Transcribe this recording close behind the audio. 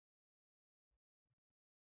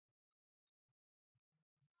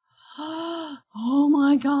Oh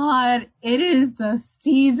my god, it is the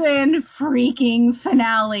season freaking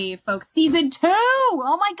finale, folks. Season 2!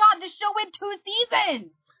 Oh my god, this show went 2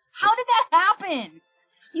 seasons! How did that happen?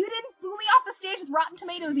 You didn't boo me off the stage with Rotten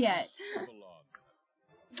Tomatoes yet.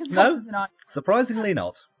 No, surprisingly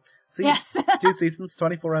not. Yes. 2 seasons,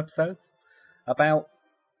 24 episodes. About,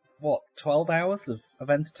 12 hours of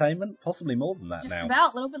entertainment? Possibly more than that Just now.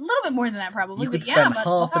 about, a little bit more than that probably. You could but yeah, spend about half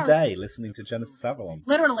 12 a hours. day listening to Genesis Avalon.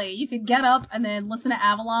 Literally, you could get up and then listen to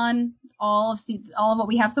Avalon, all of what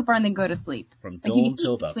we have so far, and then go to sleep. From dawn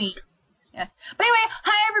till dusk. Yes. But anyway,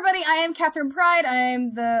 hi everybody, I am Kathryn Pryde. I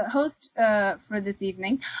am the host for this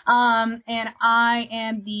evening. And I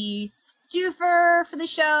am the stoofer for the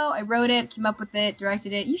show. I wrote it, came up with it,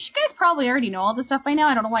 directed it. You guys probably already know all this stuff by now.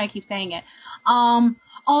 I don't know why I keep saying it.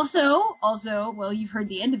 Also, well, you've heard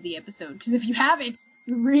the end of the episode, because if you haven't,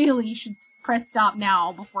 you really should press stop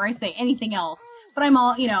now before I say anything else. But I'm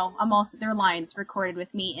also, there are lines recorded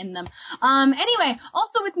with me in them. Anyway,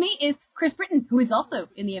 also with me is Chris Brittain, who is also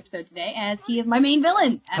in the episode today, as he is my main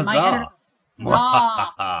villain and my editor.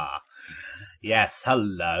 Yes,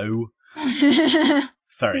 hello.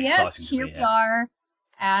 Very exciting to be here. We are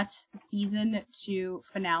at the season 2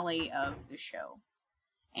 finale of the show.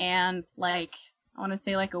 And, I want to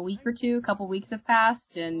say a week or two, a couple weeks have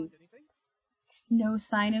passed, and no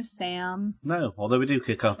sign of Sam. No, although we do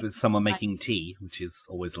kick off with someone making tea, which is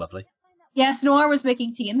always lovely. Yes, Noir was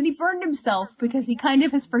making tea, and then he burned himself because he kind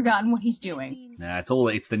of has forgotten what he's doing. Yeah,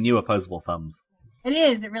 it's the new opposable thumbs. It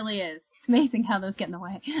is, it really is. It's amazing how those get in the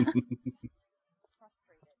way.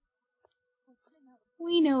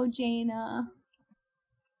 We know, Jaina.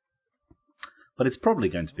 But it's probably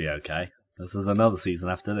going to be okay. This is another season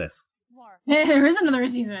after this. There is another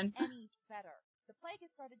season. Any better. The plague has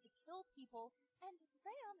started to kill people, and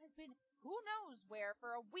Sam has been who knows where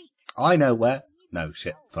for a week. I know where. No,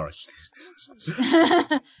 shit, sorry.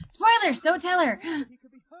 Spoilers, don't tell her.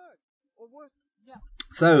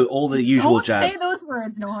 So, all the usual don't jazz. Say those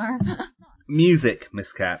words, Noir. Music,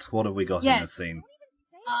 Miss Cat. What have we got in this scene?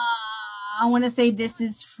 I want to say this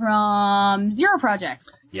is from Zero Project.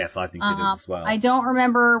 Yes, I think it is as well. I don't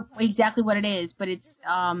remember exactly what it is, but it's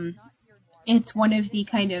one of the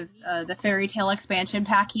kind of the fairy tale expansion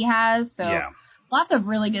pack he has. So yeah. Lots of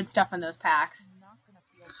really good stuff in those packs.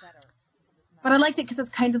 But I liked it because it's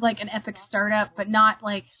kind of like an epic startup, but not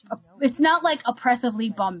it's not oppressively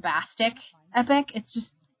bombastic epic. It's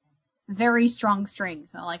just very strong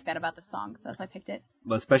strings. I like that about the song, so that's why I picked it.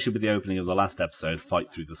 Well, especially with the opening of the last episode,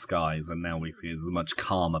 Fight Through the Skies, and now we see a much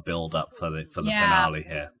calmer build-up for the finale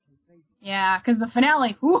here. Yeah, because the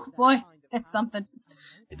finale, ooh, boy, it's something.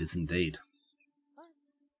 It is indeed. I'm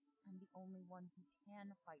the only one who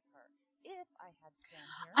can fight her. If I had Sam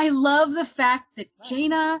here. I love the fact that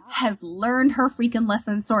Jaina has learned her freaking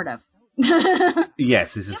lesson, sort of.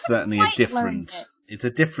 Yes, this is certainly a different... It's a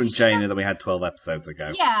different Jaina than we had 12 episodes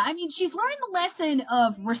ago. Yeah, I mean, she's learned the lesson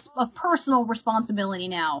of personal responsibility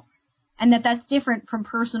now, and that's different from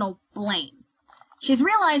personal blame. She's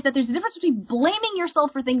realized that there's a difference between blaming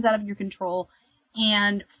yourself for things out of your control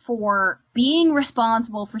and for being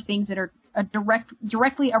responsible for things that are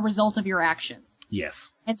directly a result of your actions. Yes.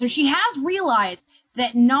 And so she has realized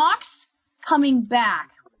that Nox coming back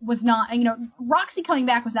was not, Roxy coming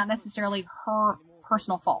back was not necessarily her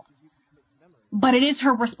personal fault. But it is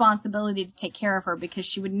her responsibility to take care of her because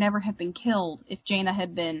she would never have been killed if Jaina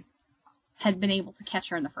had been able to catch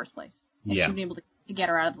her in the first place. If yeah. She'd been able to get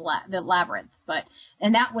her out of the labyrinth.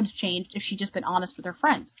 And that would have changed if she'd just been honest with her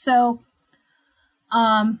friends. So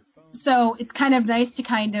it's kind of nice to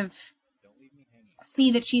kind of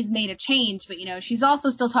see that she's made a change, but she's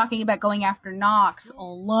also still talking about going after Nox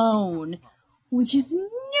alone, which is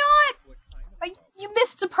not. You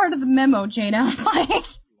missed a part of the memo, Jaina.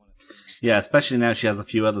 Yeah, especially now she has a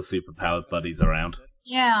few other superpowered buddies around.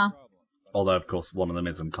 Yeah. Although, of course, one of them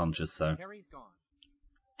is unconscious, so...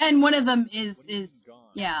 And one of them is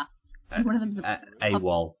yeah. And one of them's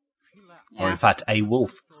AWOL. Yeah. Or, in fact, a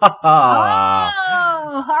wolf. Ha ha!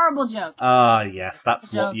 Oh, horrible joke. Ah, yes,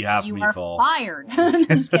 that's what you have me for. You are fired.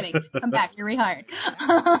 Just kidding. Come back, you're rehired.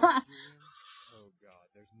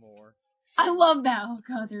 I love that. Oh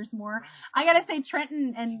god, there's more. I gotta say,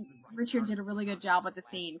 Trenton and Richard did a really good job with the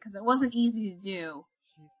scene because it wasn't easy to do.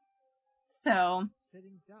 So.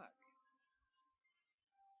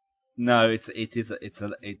 No, it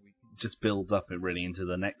just builds up really into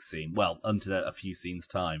the next scene. Well, into a few scenes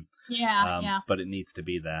time. Yeah. But it needs to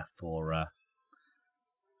be there for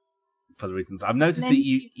the reasons. I've noticed that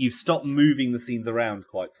you've stopped moving the scenes around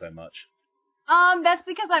quite so much. That's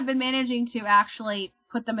because I've been managing to actually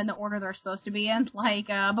put them in the order they're supposed to be in,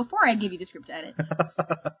 before I give you the script to edit.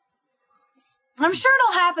 I'm sure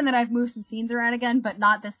it'll happen that I've moved some scenes around again, but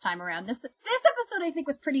not this time around. This episode, I think,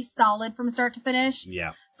 was pretty solid from start to finish.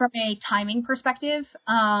 Yeah. From a timing perspective.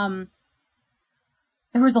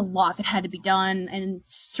 There was a lot that had to be done in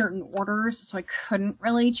certain orders, so I couldn't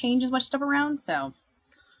really change as much stuff around, so...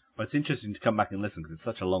 Well, it's interesting to come back and listen, because it's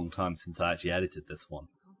such a long time since I actually edited this one.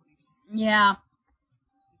 Yeah.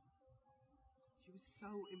 She was so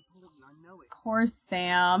important, I know it. Poor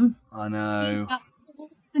Sam. I know. He's got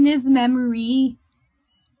holes in his memory.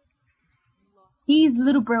 He's a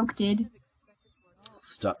little broke-did.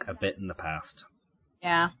 Stuck a bit in the past.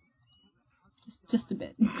 Yeah. Just a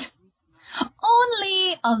bit.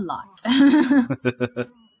 Only a lot.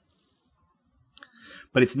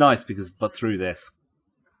 But it's nice because, through this,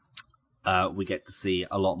 we get to see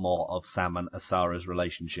a lot more of Sam and Asara's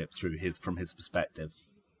relationship from his perspective.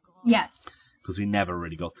 Yes. Because we never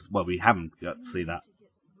really got to, we haven't got to see that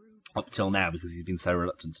up till now because he's been so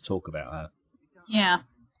reluctant to talk about her. Yeah.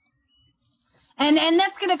 And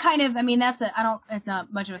that's going to kind of, I mean, it's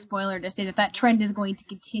not much of a spoiler to say that trend is going to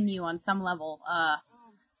continue on some level,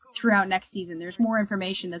 throughout next season. There's more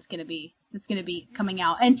information that's going to be coming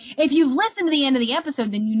out. And if you've listened to the end of the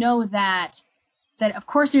episode, then you know that of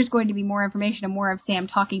course there's going to be more information and more of Sam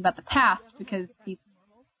talking about the past because he's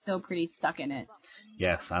so pretty stuck in it.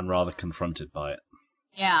 Yes, and rather confronted by it.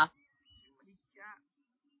 Yeah.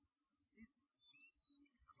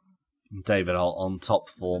 David on top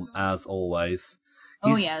form as always.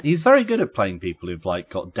 Yes. He's very good at playing people who've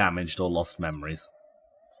got damaged or lost memories.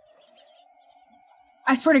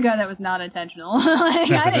 I swear to God, that was not intentional.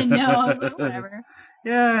 I didn't know. But whatever.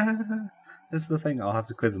 Yeah, that's the thing. I'll have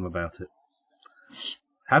to quiz him about it.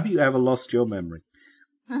 Have you ever lost your memory?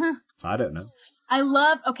 I don't know. I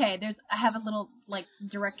have a little,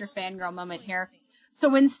 director fangirl moment here. So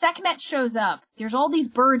when Sekhmet shows up, there's all these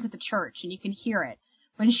birds at the church, and you can hear it.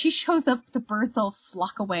 When she shows up, the birds all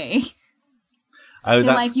flock away. Oh,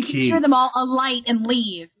 that's you can hear them all alight and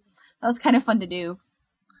leave. That was kind of fun to do.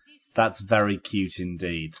 That's very cute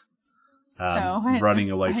indeed. Running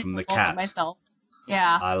away from the cat. Myself.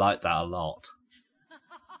 Yeah. I like that a lot.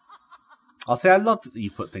 I'll say I love that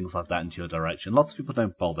you put things like that into your direction. Lots of people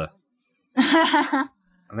don't bother. I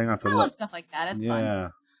think that's I love stuff like that. It's fun. Yeah.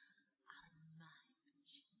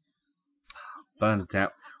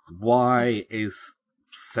 Bernadette, why is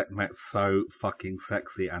Sekhmet so fucking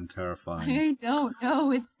sexy and terrifying? I don't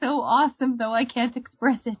know. It's so awesome, though I can't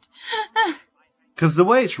express it. Because the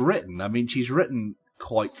way it's written, I mean, she's written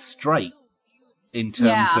quite straight in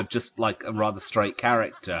terms of just a rather straight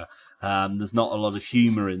character. There's not a lot of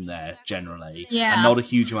humour in there, generally. Yeah. And not a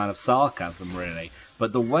huge amount of sarcasm, really.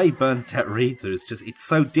 But the way Bernadette reads her is it's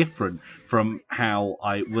so different from how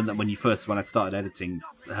when I started editing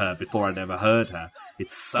her, before I'd ever heard her.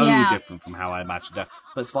 It's so different from how I imagined her.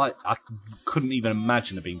 But it's I couldn't even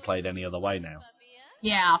imagine her being played any other way now.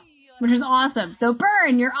 Yeah. Which is awesome. So,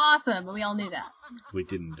 Bern, you're awesome. But we all knew that. We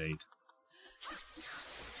did indeed.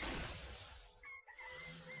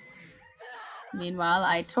 Meanwhile,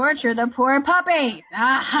 I torture the poor puppy.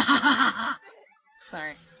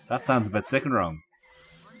 Sorry. That sounds a bit sick and wrong.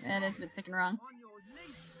 That is a bit sick and wrong.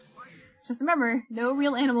 Just remember, no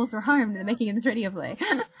real animals were harmed in the making of this radio play.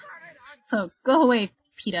 So, go away,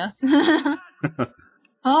 PETA. Oh,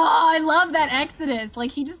 I love that Exodus.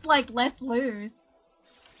 He just, lets loose.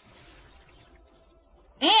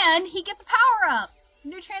 And he gets a power-up.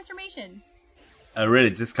 New transformation. Oh,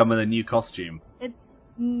 really? Does this come with a new costume? It's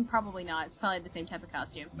probably not. It's probably the same type of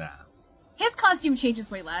costume. Nah. His costume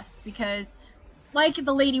changes way less because, like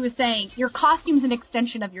the lady was saying, your costume's an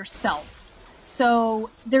extension of yourself.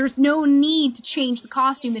 So there's no need to change the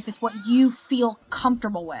costume if it's what you feel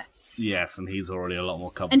comfortable with. Yes, and he's already a lot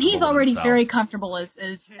more comfortable. And he's already very comfortable as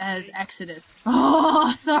Exodus.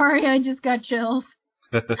 Oh, sorry, I just got chills.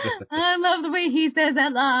 I love the way he says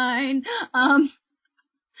that line.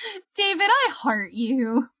 David, I heart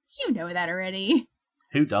you. You know that already.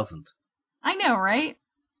 Who doesn't? I know, right?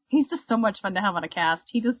 He's just so much fun to have on a cast.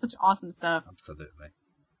 He does such awesome stuff. Absolutely.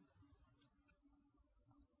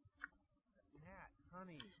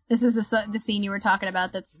 This is the scene you were talking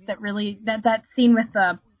about. That scene with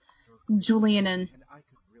Julian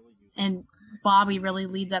and Bobby really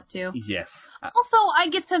leads up to. Yes. Also, I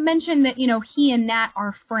get to mention that he and Nat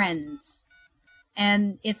are friends,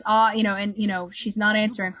 and it's she's not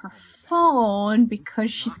answering her phone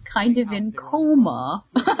because she's kind of in coma.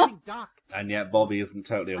 And yet Bobby isn't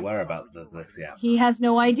totally aware about this yet. He has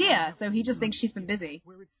no idea, so he just thinks she's been busy.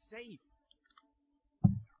 Where it's safe.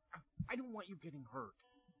 I don't want you getting hurt.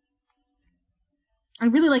 I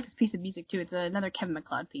really like this piece of music too. It's another Kevin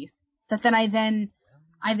MacLeod piece that I then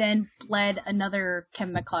bled another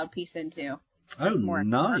Kevin MacLeod piece into. Oh, more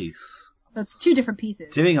nice. That's 2 different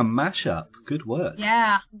pieces. Doing a mashup. Good work.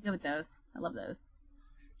 Yeah, I'm good with those. I love those.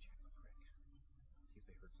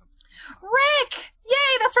 Rick!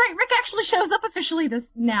 Yay, that's right. Rick actually shows up officially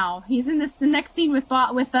now. He's in the next scene with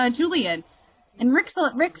Julian. And Rick's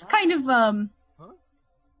kind of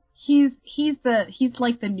he's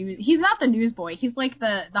like the news. He's not the newsboy. He's like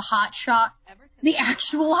the hotshot, the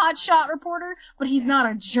actual hotshot reporter, but he's not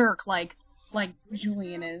a jerk like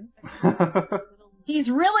Julian is. He's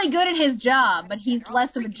really good at his job, but he's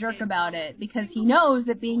less of a jerk about it because he knows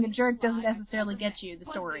that being a jerk doesn't necessarily get you the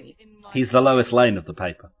story. He's the Lois Lane of the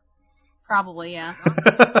paper. Probably, yeah.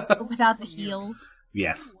 But without the heels.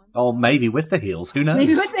 Yes. Or maybe with the heels. Who knows?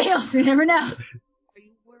 Maybe with the heels. We never know. Are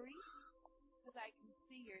you worried? Because I can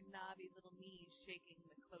see your knobby little knees shaking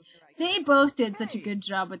the closer I They both did such a good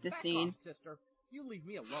job with this scene. Sister. You leave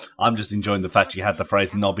me alone. I'm just enjoying the fact you had the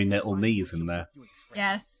phrase knobby little knees in there.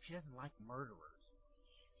 Yes. She doesn't like murderers.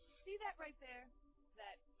 See that right there?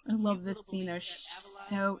 That I love this little scene. They're belief that Avalon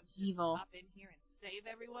so would just evil. Pop in here and save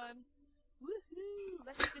everyone. Woohoo!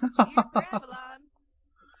 Let's just cheer for Avalon.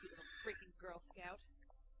 Cute little freaking Girl Scout.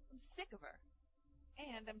 I'm sick of her.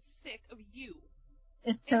 And I'm sick of you.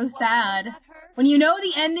 It's so It was sad. not her. When you know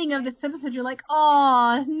the ending of this episode, you're like,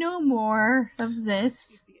 aw, no more of this.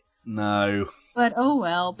 No. But oh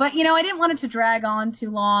well. But you know, I didn't want it to drag on too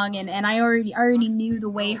long, and I already knew the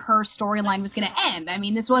way her storyline was going to end. I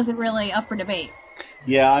mean, this wasn't really up for debate.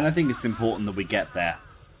 Yeah, and I think it's important that we get there,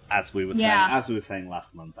 as we were saying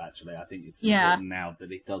last month. Actually, I think it's important now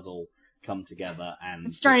that it does all come together, and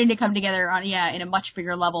it's starting to come together in a much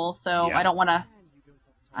bigger level. So Yeah. I don't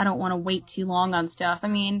want to wait too long on stuff. I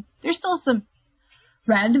mean, there's still some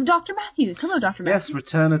random Dr. Matthews. Hello, Dr. Matthews. Yes,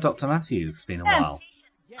 return of Dr. Matthews. It's been a while.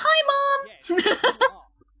 Hi, Mom.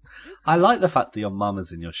 I like the fact that your mum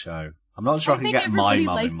is in your show. I'm not sure I can think get my everybody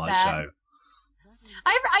mum in likes my that. show.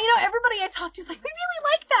 Everybody I talk to is like, we really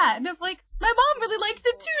like that, and I'm like, my mom really likes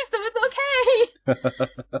it too, so it's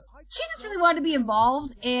okay. She just really wanted to be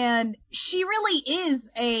involved, and she really is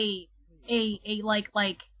a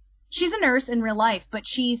she's a nurse in real life, but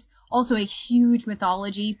she's also a huge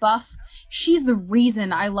mythology buff. She's the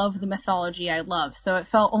reason I love the mythology I love, so it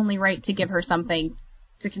felt only right to give her something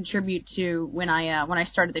to contribute to when I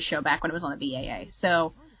started the show back when it was on the BAA.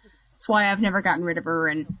 So that's why I've never gotten rid of her,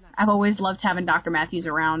 and I've always loved having Dr. Matthews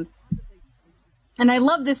around. And I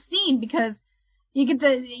love this scene because you get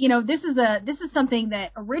to, this is something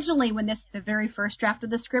that originally when the very first draft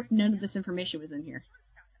of the script, none of this information was in here.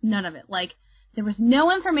 None of it. Like, there was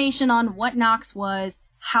no information on what Nox was,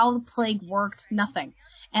 how the plague worked, nothing.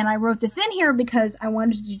 And I wrote this in here because I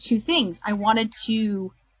wanted to do 2 things. I wanted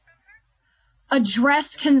to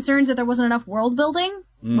address concerns that there wasn't enough world building,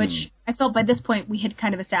 which I felt by this point we had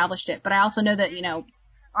kind of established it. But I also know that,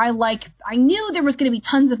 I knew there was going to be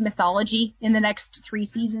tons of mythology in the next 3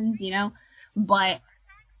 seasons, but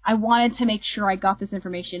I wanted to make sure I got this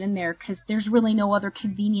information in there because there's really no other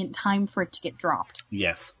convenient time for it to get dropped.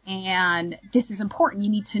 Yes. And this is important. You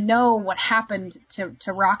need to know what happened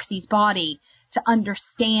to Roxy's body to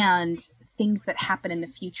understand things that happen in the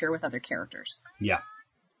future with other characters. Yeah.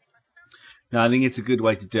 No, I think it's a good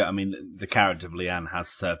way to do it. I mean, the character of Leanne has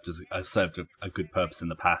served a good purpose in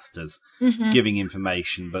the past as giving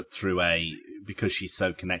information, but because she's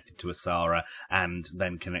so connected to Asara and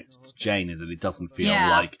then connected to Jane, that it doesn't feel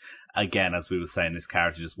like, again, as we were saying, this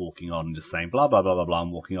character just walking on and just saying blah blah blah blah blah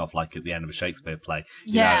and walking off like at the end of a Shakespeare play.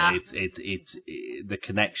 It's the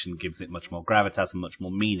connection gives it much more gravitas and much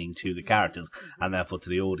more meaning to the characters and therefore to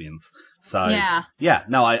the audience. So I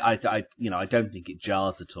don't think it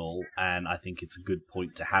jars at all, and I think it's a good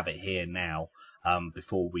point to have it here now,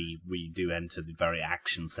 before we do enter the very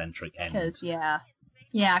action-centric end.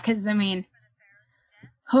 Because I mean,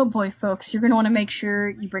 oh boy, folks, you're gonna want to make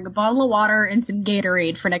sure you bring a bottle of water and some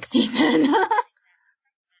Gatorade for next season.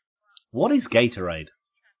 What is Gatorade?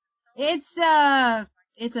 It's an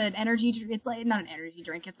energy. It's like not an energy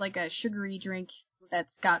drink. It's like a sugary drink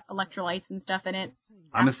that's got electrolytes and stuff in it.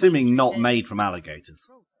 I'm assuming not made from alligators.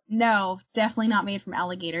 No, definitely not made from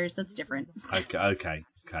alligators. That's different. Okay,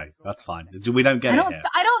 that's fine. We don't get it here.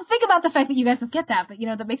 I don't think about the fact that you guys don't get that, but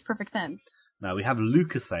that makes perfect sense. No, we have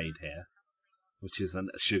Lucasade here, which is a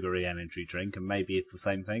sugary energy drink, and maybe it's the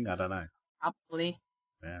same thing. I don't know. Probably.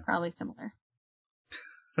 Yeah. Probably similar.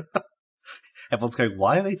 Everyone's going,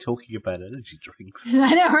 why are they talking about energy drinks?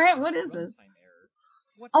 I know, right? What is this?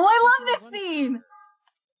 Oh, I love this scene!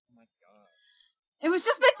 It was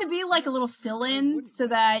just meant to be like a little fill-in so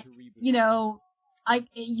that, you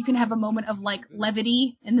can have a moment of like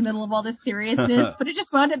levity in the middle of all this seriousness, but it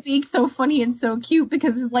just wound up being so funny and so cute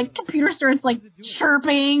because it's like computer starts like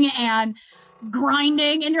chirping and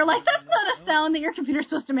grinding, and you're like, that's not a sound that your computer's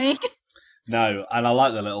supposed to make. No, and I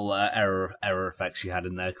like the little error effects you had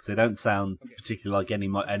in there because they don't sound particularly like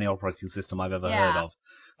any operating system I've ever heard of.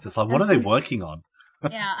 So it's like, what are they working on?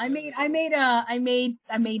 Yeah, I made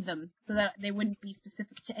them so that they wouldn't be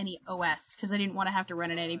specific to any OS because I didn't want to have to run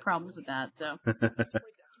into any problems with that. So.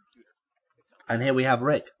 And here we have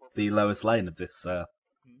Rick, the Lois Lane of this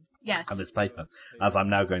yes. of this paper, as I'm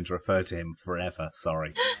now going to refer to him forever.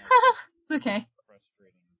 Sorry. It's okay.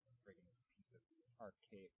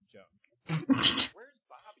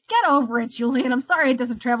 Get over it, Julian. I'm sorry it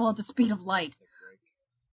doesn't travel at the speed of light.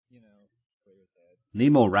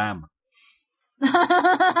 Need more RAM.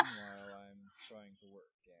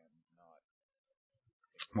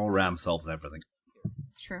 More RAM solves everything.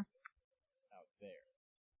 It's true.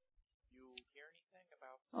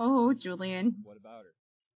 Oh, Julian. What about her?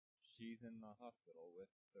 She's in the hospital with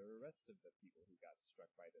the rest of the people who got struck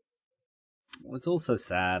by this. Well, it's also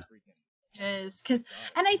sad. It is, and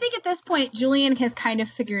I think at this point, Julian has kind of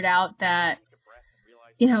figured out that,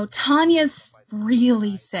 Tanya's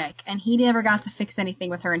really sick, and he never got to fix anything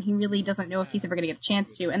with her, and he really doesn't know if he's ever going to get the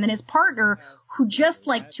chance to. And then his partner, who just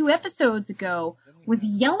 2 episodes ago was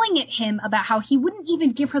yelling at him about how he wouldn't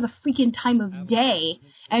even give her the freaking time of day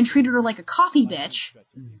and treated her like a coffee bitch,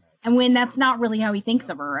 and when that's not really how he thinks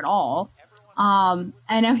of her at all. And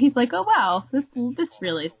now he's like, oh wow, this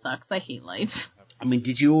really sucks. I hate life. I mean,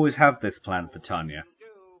 did you always have this plan for Tanya?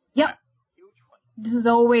 Yep. This has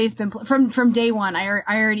always been from day one. I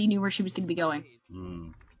already knew where she was going to be going.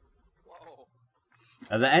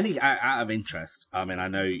 Are there any, out of interest, I mean, I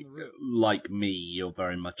know, like me, you're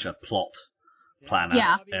very much a plot planner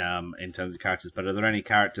in terms of characters, but are there any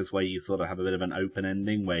characters where you sort of have a bit of an open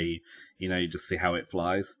ending, where you just see how it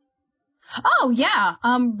flies? Oh, yeah.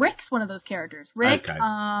 Rick's one of those characters. Rick, okay.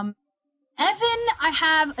 Evan, I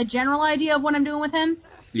have a general idea of what I'm doing with him.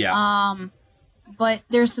 Yeah. But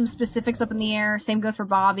there's some specifics up in the air. Same goes for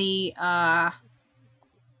Bobby.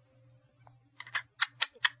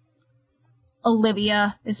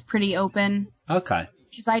 Olivia is pretty open. Okay.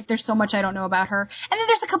 Because there's so much I don't know about her. And then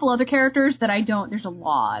there's a couple other characters that there's a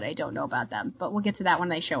lot I don't know about them. But we'll get to that when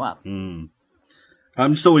they show up.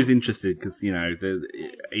 I'm just always interested because,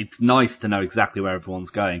 it's nice to know exactly where everyone's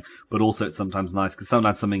going, but also it's sometimes nice because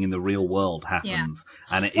sometimes something in the real world happens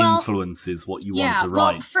and it influences what you want to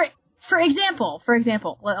write. Well, for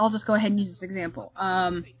example, I'll just go ahead and use this example.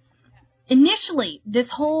 Initially, this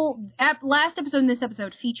whole last episode and this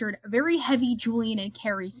episode featured very heavy Julian and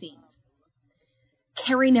Carrie scenes.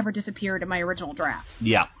 Carrie never disappeared in my original drafts.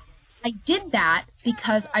 Yeah. I did that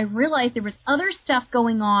because I realized there was other stuff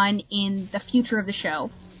going on in the future of the show.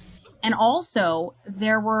 And also,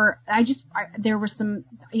 there was some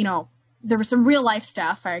real life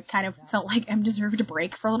stuff. I kind of felt like I deserved a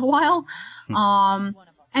break for a little while.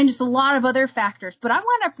 And just a lot of other factors. But I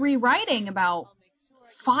wound up rewriting about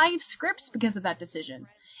 5 scripts because of that decision.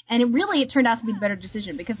 And it turned out to be the better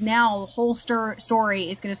decision because now the whole story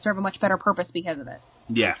is going to serve a much better purpose because of it.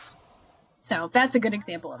 Yes. So that's a good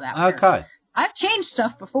example of that. Okay. I've changed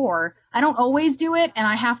stuff before. I don't always do it, and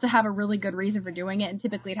I have to have a really good reason for doing it, and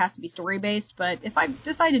typically it has to be story-based, but if I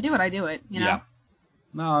decide to do it, I do it, Yeah.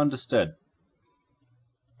 No, understood.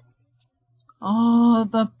 Oh,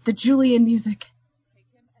 the Julian music.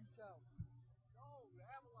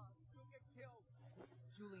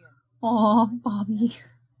 Oh, Bobby.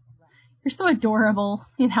 You're so adorable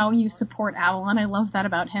in how you support Avalon. I love that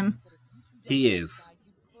about him. He is.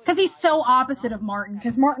 Because he's so opposite of Martin.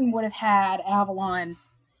 Because Martin would have had Avalon.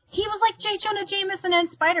 He was like J. Jonah Jameson and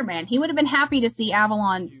Spider-Man. He would have been happy to see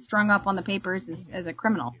Avalon strung up on the papers as a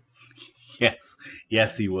criminal.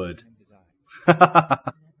 Yes, he would.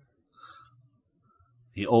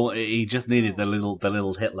 He just needed the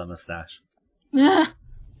little Hitler mustache.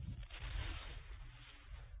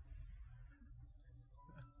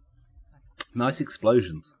 Nice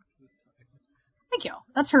explosions. Thank you.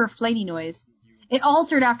 That's her flighty noise. It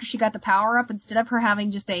altered after she got the power up. Instead of her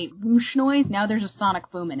having just a whoosh noise, now there's a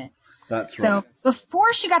sonic boom in it. That's right. So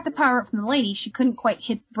before she got the power up from the lady, she couldn't quite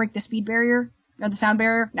break the speed barrier or the sound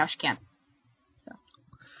barrier. Now she can. So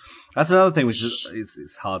that's another thing which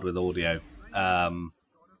is hard with audio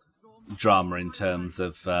drama in terms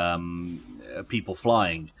of people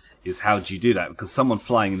flying. Is how do you do that? Because someone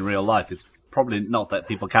flying in real life is probably not that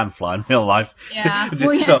people can fly in real life. Yeah.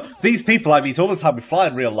 So these people I meet all the time who fly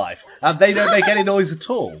in real life, they don't make any noise at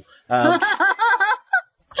all.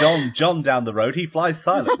 John down the road, he flies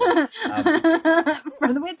silently. For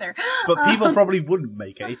of the winter. But people probably wouldn't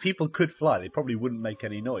make it. If people could fly, they probably wouldn't make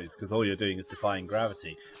any noise because all you're doing is defying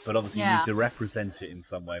gravity. But obviously you need to represent it in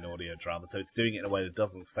some way in audio drama, so it's doing it in a way that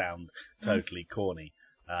doesn't sound totally corny.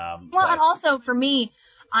 And also, for me,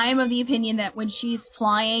 I am of the opinion that when she's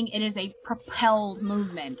flying, it is a propelled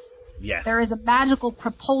movement. Yes. There is a magical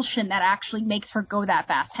propulsion that actually makes her go that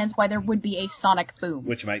fast, hence why there would be a sonic boom.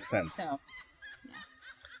 Which makes sense. So, yeah.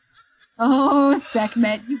 Oh,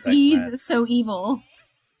 Sekhmet, you bees is so evil.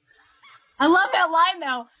 I love that line,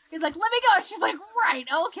 though. He's like, let me go. She's like, right,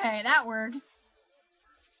 okay, that works.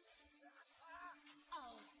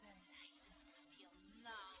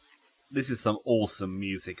 This is some awesome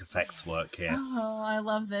music effects work here. Oh, I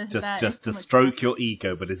love this. Just to stroke your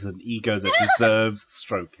ego, but it's an ego that deserves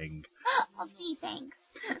stroking. Oh, gee, thanks.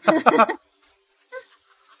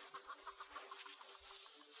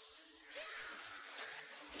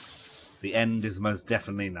 The end is most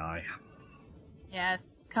definitely nigh. Yes,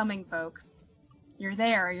 it's coming, folks. You're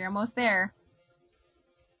there. You're almost there.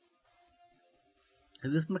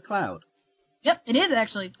 Is this McLeod? Yep, it is,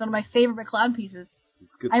 actually. It's one of my favorite McLeod pieces.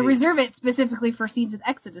 Good I reserve it specifically for scenes with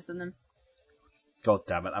Exodus in them. God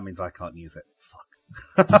damn it, that means I can't use it.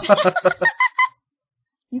 Fuck.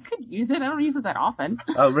 You could use it. I don't use it that often.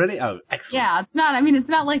 Oh, really? Oh, excellent. Yeah, it's not. I mean, it's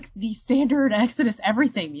not like the standard Exodus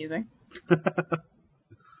everything music.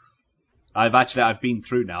 I've been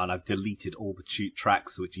through now and I've deleted all the cheap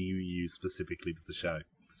tracks which you use specifically for the show.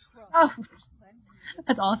 Oh,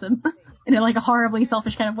 that's awesome. In like a horribly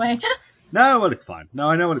selfish kind of way. No, well, it's fine. No,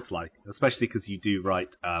 I know what it's like, especially because you do write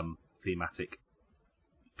thematic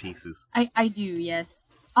pieces. I do, yes.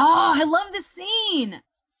 Oh, I love this scene.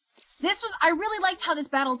 I really liked how this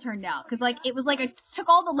battle turned out, because it was like I took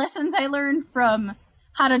all the lessons I learned from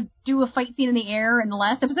how to do a fight scene in the air in the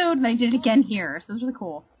last episode, and I did it again here, so it was really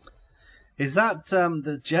cool. Is that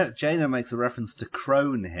Jaina makes a reference to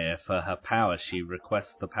Crone here for her power? She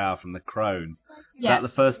requests the power from the Crone. Is that the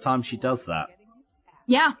first time she does that?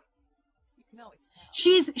 Yeah.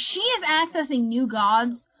 She is accessing new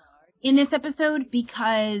gods in this episode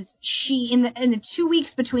because she, in the 2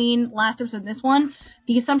 weeks between last episode and this one,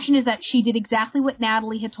 the assumption is that she did exactly what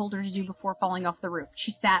Natalie had told her to do before falling off the roof.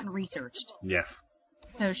 She sat and researched. Yes.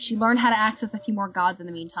 So she learned how to access a few more gods in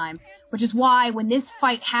the meantime, which is why when this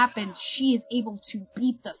fight happens, she is able to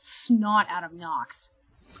beat the snot out of Nox.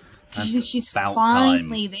 She's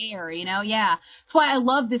finally there, you know? Yeah. That's why I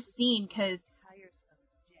love this scene, because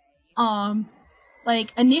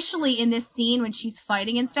initially in this scene when she's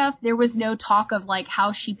fighting and stuff, there was no talk of,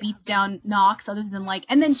 how she beats down Nox other than,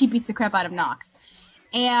 and then she beats the crap out of Nox.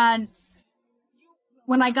 And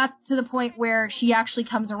when I got to the point where she actually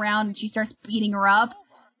comes around and she starts beating her up,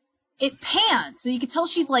 it pans. So you can tell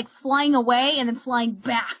she's, flying away and then flying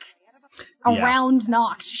back around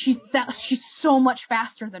Nox. She's so much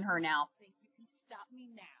faster than her now.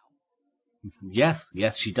 Yes,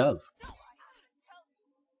 she does.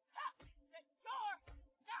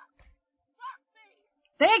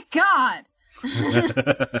 Thank God!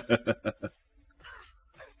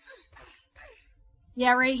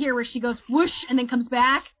 Yeah, right here where she goes whoosh and then comes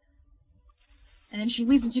back. And then she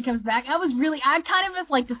leaves and she comes back. I kind of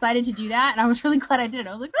just decided to do that, and I was really glad I did it.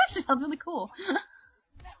 I was like, that just sounds really cool.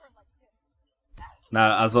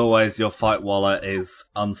 Now, as always, your fight wallet is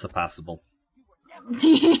unsurpassable.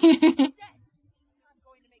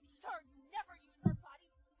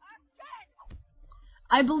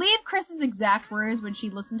 I believe Chris's exact words when she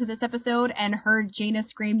listened to this episode and heard Jaina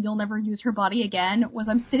scream, "You'll never use her body again," was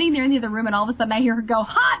I'm sitting there in the other room and all of a sudden I hear her go,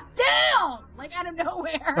 "Hot damn!" Out of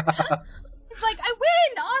nowhere. It's I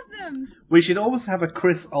win! Awesome! We should always have a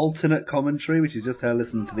Chris alternate commentary, which is just her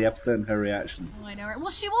listening to the episode and her reaction. Oh, I know, right?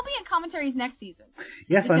 Well, she will be in commentaries next season.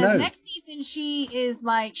 Yes, I know. Next season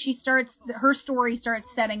her story starts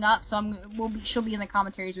setting up, so she'll be in the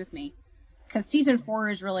commentaries with me. Because season 4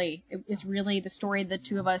 is really the story the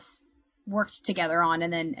two of us worked together on,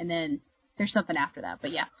 and then there's something after that.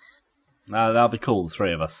 But yeah, that'll be cool. The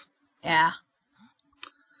three of us. Yeah.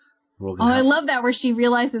 I love that where she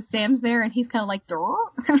realizes Sam's there, and he's kind of like, "Durr."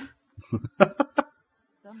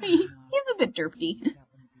 He's a bit derpy.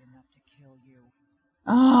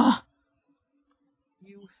 Oh.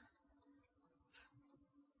 You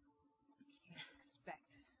can't expect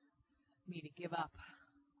me to give up.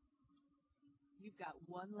 You've got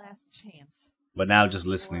one last chance. We're now just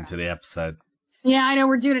listening to the episode. Yeah, I know,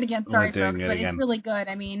 we're doing it again. Sorry, folks, but it's really good.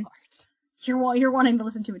 I mean, you're wanting to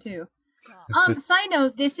listen to it too. Side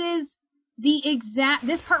note, this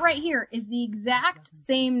part right here is the exact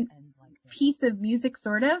same piece of music,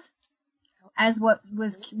 sort of, as what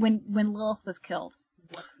was when Lilith was killed.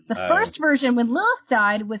 The first version, when Lilith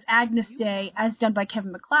died, was Agnus Dei, as done by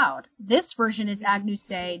Kevin MacLeod. This version is Agnus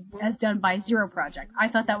Dei, as done by Zero Project. I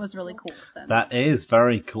thought that was really cool. So. That is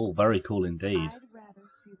very cool indeed.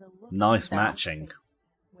 Nice matching.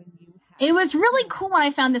 It was really cool when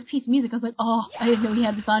I found this piece of music. I was like, oh, I didn't know he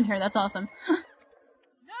had this on here. That's awesome.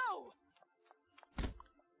 No!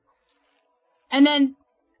 And then,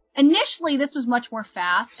 initially, this was much more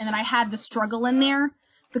fast, and then I had the struggle in there,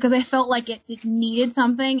 because I felt like it needed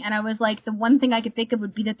something, and I was like, the one thing I could think of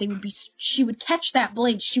would be that she would catch that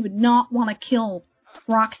blade. She would not want to kill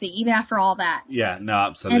Roxy, even after all that. Yeah, no,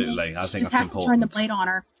 absolutely. I think that's important. She just has to turn the blade on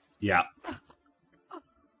her. Yeah.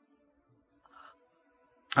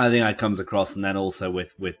 I think that comes across, and then also with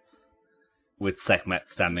Sekhmet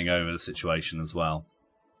standing over the situation as well.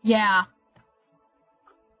 Yeah.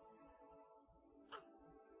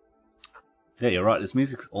 Yeah, you're right. This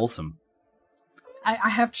music's awesome. I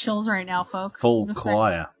have chills right now, folks. Full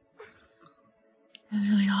choir. It's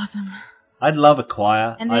really awesome. I'd love a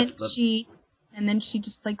choir. And then she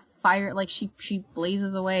just like fire, like she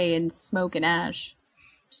blazes away in smoke and ash.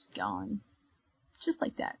 Just gone. Just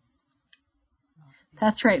like that.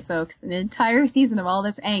 That's right, folks. An entire season of all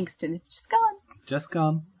this angst, and it's just gone. Just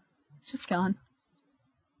gone. Just gone.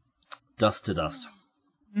 Dust to dust.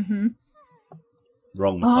 Mm-hmm.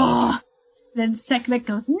 Wrong mythology. Oh, then Sekhmet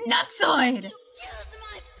goes nutsoid!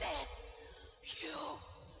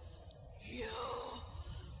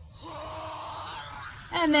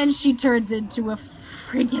 And then she turns into a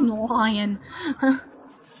friggin' lion.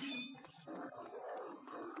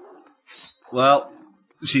 Well,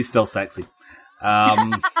 she's still sexy. Oh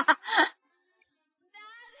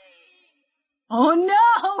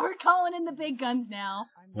no! We're calling in the big guns now.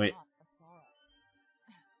 Wait.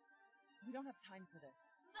 We don't have time for this.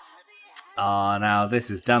 Oh, now this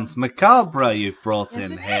is Dance Macabre you've brought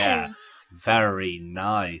in here. Is. Very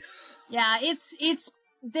nice. Yeah, it's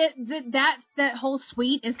that whole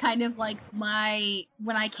suite is kind of like my,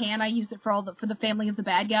 when I use it for the family of the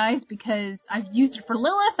bad guys, because I've used it for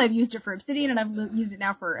Lilith, I've used it for Obsidian, and I've used it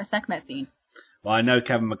now for a Sekhmet scene. Well, I know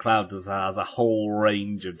Kevin MacLeod has a whole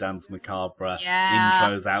range of Dance Macabre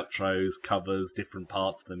intros, outros, covers, different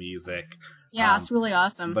parts of the music. Yeah, it's really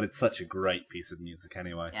awesome. But it's such a great piece of music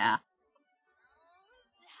anyway. Yeah.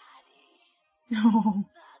 No.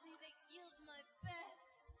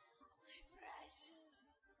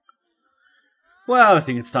 Well, I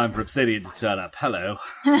think it's time for Obsidian to turn up. Hello.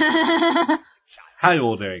 How you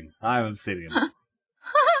all doing? I'm Obsidian.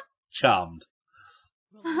 Charmed.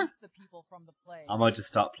 The people from the play. I might just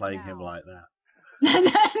start playing him like that.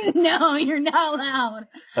 No, you're not allowed.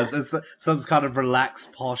 There's some kind of relaxed,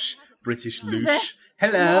 posh British louche.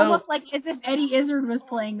 Hello. Almost like as if Eddie Izzard was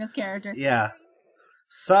playing this character. Yeah.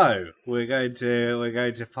 So we're going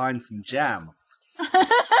to find some jam.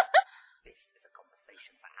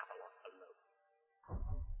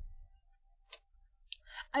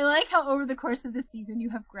 I like how over the course of this season you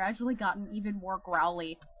have gradually gotten even more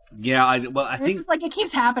growly. Yeah, I think it's like it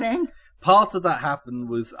keeps happening. Part of that happened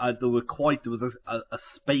was there was a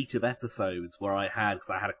spate of episodes where I had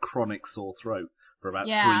a chronic sore throat for about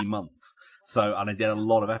 3 months. So, and I did a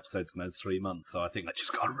lot of episodes in those 3 months. So I think I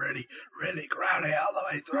just got really, really growly all the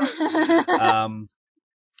way through.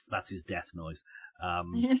 That's his death noise. Yeah,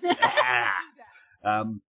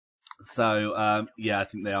 I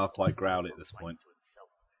think they are quite growly at this point.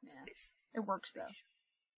 Yeah, it works though.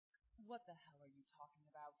 What the hell are you talking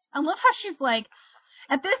about? I love how she's like,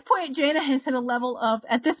 at this point, Jaina has hit a level of,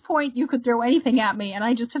 at this point, you could throw anything at me, and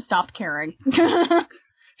I just have stopped caring.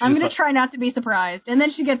 I'm going to try not to be surprised. And then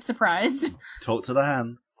she gets surprised. Talk to the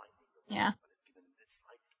hand. Yeah.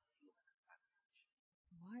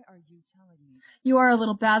 Why are you telling me? You are a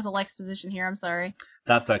little Basil exposition here, I'm sorry.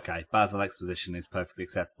 That's okay. Basil exposition is perfectly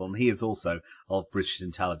acceptable, and he is also of British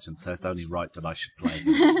intelligence, so it's only right that I should play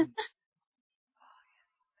him.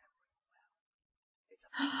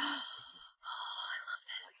 Oh, I love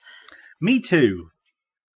this. Me too.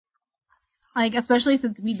 Like, especially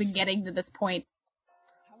since we've been getting to this point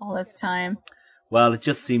all this time. Well, it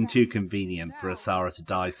just seemed too convenient for Asara to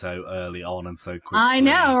die so early on and so quickly. I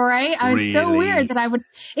know, right? Really? It's so weird that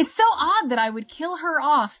it's so odd that I would kill her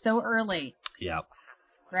off so early. Yep.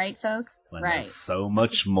 Right, folks? When right. There's so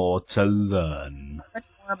much more to learn. Much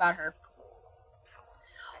more about her.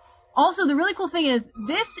 Also, the really cool thing is,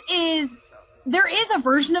 there is a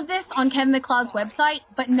version of this on Kevin MacLeod's website,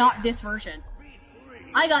 but not this version.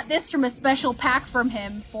 I got this from a special pack from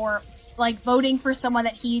him for, like, voting for someone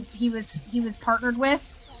that he was partnered with,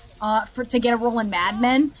 to get a role in Mad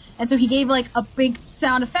Men, and so he gave, like, a big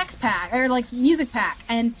sound effects pack, or, like, music pack,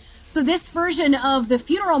 and So this version of the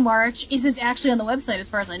funeral march isn't actually on the website, as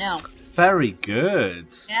far as I know. Very good.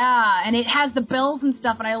 Yeah, and it has the bells and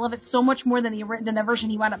stuff, and I love it so much more than the version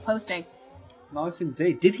he wound up posting. Nice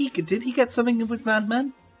indeed. Did he get something with Mad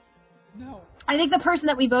Men? No. I think the person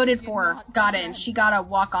that we voted for got in. She got a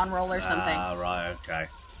walk-on roll or something. Ah, right, okay.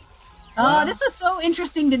 Oh, this was so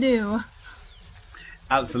interesting to do.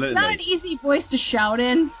 Absolutely. It's not an easy voice to shout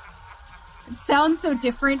in. It sounds so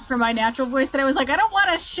different from my natural voice that I was like, I don't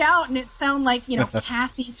want to shout and it sound like,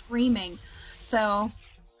 Cassie screaming. So...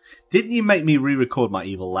 Didn't you make me re-record my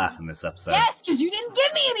evil laugh in this episode? Yes, because you didn't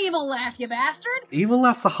give me an evil laugh, you bastard! Evil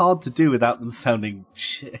laughs are hard to do without them sounding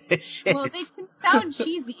shit. Well, they can sound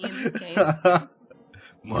cheesy in this case.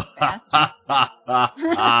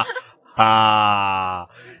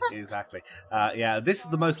 Exactly. Yeah, this is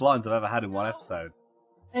the most lines I've ever had in one episode.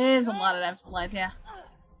 It is a lot of lines, yeah.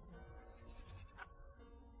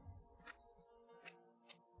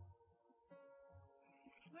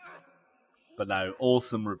 But no,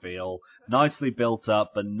 awesome reveal. Nicely built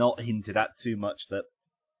up, but not hinted at too much that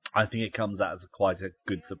I think it comes out as quite a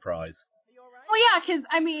good surprise. Well, yeah, because,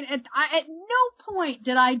 I mean, at no point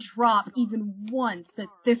did I drop even once that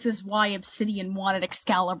this is why Obsidian wanted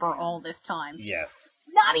Excalibur all this time. Yes.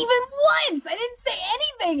 Not even once! I didn't say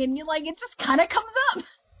anything, and it just kind of comes up.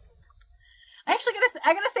 I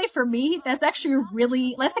gotta say, for me, that's actually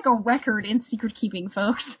that's like a record in secret keeping,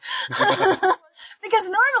 folks. Because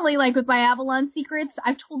normally, like, with my Avalon secrets,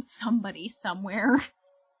 I've told somebody somewhere.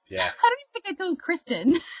 Yeah. I don't even think I told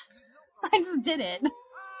Kristen. I just did it.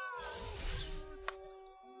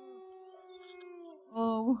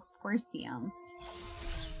 Oh, poor Siam.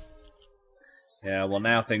 Yeah, well,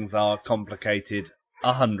 now things are complicated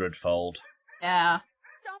 100-fold. Yeah.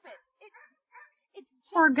 Stop it. It's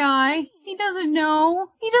Poor guy. He doesn't know.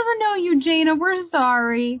 He doesn't know you, Jaina. We're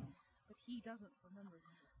sorry. But he doesn't remember you.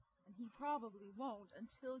 And he probably won't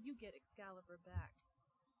until you get Excalibur back.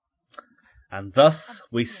 And thus,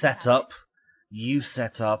 you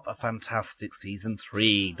set up a fantastic Season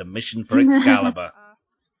 3, the mission for Excalibur.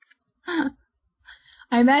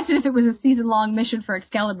 I imagine if it was a season-long mission for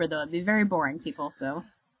Excalibur, though, it'd be very boring, people, so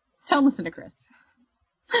don't listen to Chris.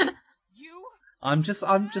 You? I'm just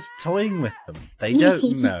toying with them. They don't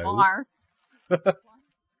know. You are. Why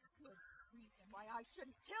I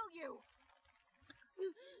shouldn't kill you.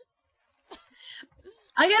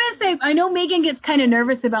 I gotta say, I know Megan gets kind of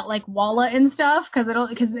nervous about, like, Walla and stuff, because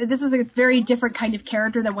this is a very different kind of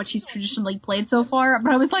character than what she's traditionally played so far,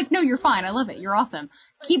 but I was like, no, you're fine, I love it, you're awesome.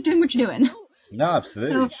 Keep doing what you're doing. No,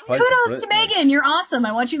 absolutely. So, kudos to Megan, you're awesome,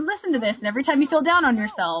 I want you to listen to this, and every time you feel down on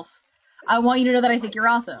yourself, I want you to know that I think you're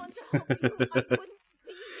awesome.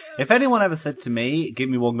 If anyone ever said to me, give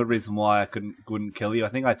me one good reason why I wouldn't kill you, I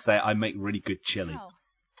think I'd say I make really good chili.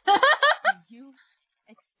 You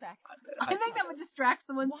expect? I think that would distract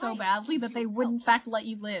someone so badly that they would in fact let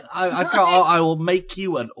you live. I will make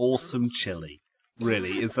you an awesome chili.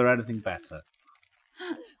 Really, is there anything better?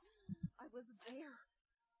 I was there.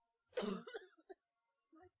 I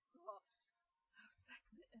saw how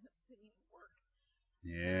Saxon and Obsidian work.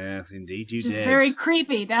 Yes, indeed you Just did. very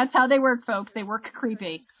creepy. That's how they work, folks. They work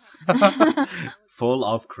creepy. Full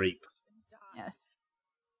of creep. Yes.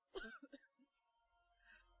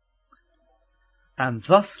 And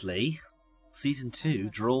thusly, Season 2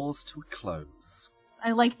 draws to a close.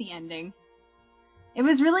 I like the ending. It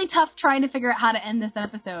was really tough trying to figure out how to end this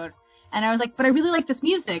episode. And I was like, but I really like this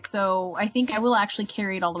music, so I think I will actually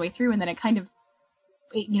carry it all the way through, and then it kind of,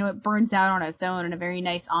 it burns out on its own in a very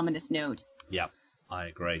nice, ominous note. Yep, I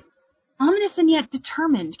agree. Ominous and yet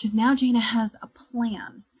determined, because now Jaina has a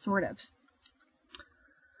plan, sort of.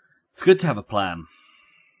 It's good to have a plan.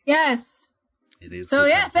 Yes. It is. So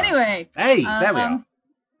yes, anyway. Hey, there we are.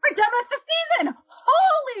 We're done with the season!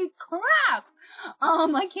 Holy crap!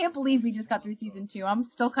 I can't believe we just got through Season 2. I'm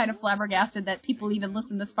still kind of flabbergasted that people even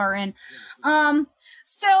listen this far in.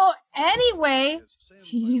 So anyway,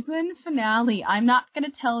 season finale. I'm not gonna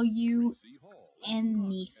tell you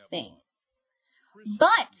anything.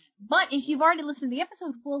 But if you've already listened to the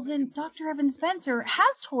episode, well then Dr. Evan Spencer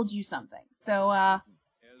has told you something. So,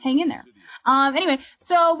 hang in there. Anyway,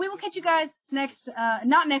 so we will catch you guys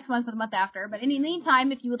not next month, but the month after. But in the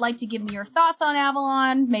meantime, if you would like to give me your thoughts on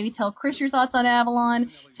Avalon, maybe tell Chris your thoughts on Avalon,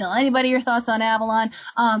 tell anybody your thoughts on Avalon,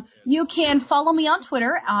 you can follow me on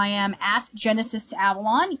Twitter. I am at Genesis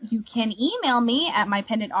Avalon. You can email me at my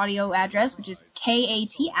pendant audio address, which is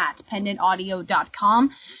kat@pendantaudio.com.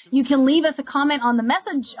 You can leave us a comment on the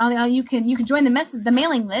message. You can join the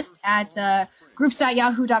mailing list at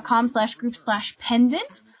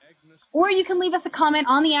groups.yahoo.com/group/pendant. Or you can leave us a comment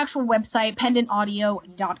on the actual website,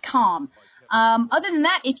 pendantaudio.com. Other than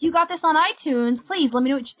that, if you got this on iTunes, please let me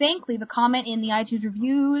know what you think. Leave a comment in the iTunes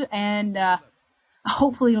review, and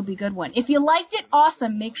hopefully it'll be a good one. If you liked it,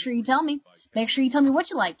 awesome. Make sure you tell me. Make sure you tell me what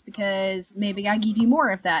you liked, because maybe I'll give you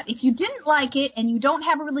more of that. If you didn't like it, and you don't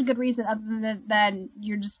have a really good reason other than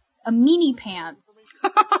you're just a meanie pants,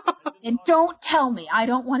 and don't tell me. I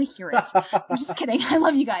don't want to hear it. I'm just kidding. I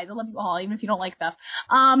love you guys. I love you all, even if you don't like stuff.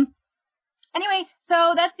 Anyway,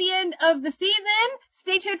 so that's the end of the season.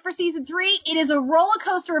 Stay tuned for season 3. It is a roller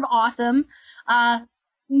coaster of awesome.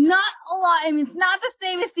 Not a lot. I mean, it's not the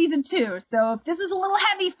same as season 2. So if this was a little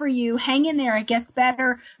heavy for you, hang in there. It gets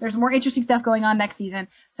better. There's more interesting stuff going on next season.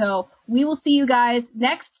 So we will see you guys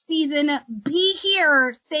next season. Be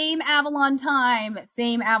here. Same Avalon time.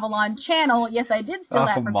 Same Avalon channel. Yes, I did steal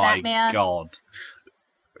that from Batman. Oh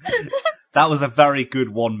my god. That was a very good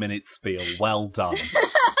 1-minute spiel. Well done.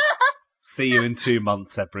 See you in 2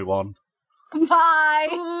 months, everyone. Bye.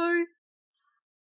 Bye.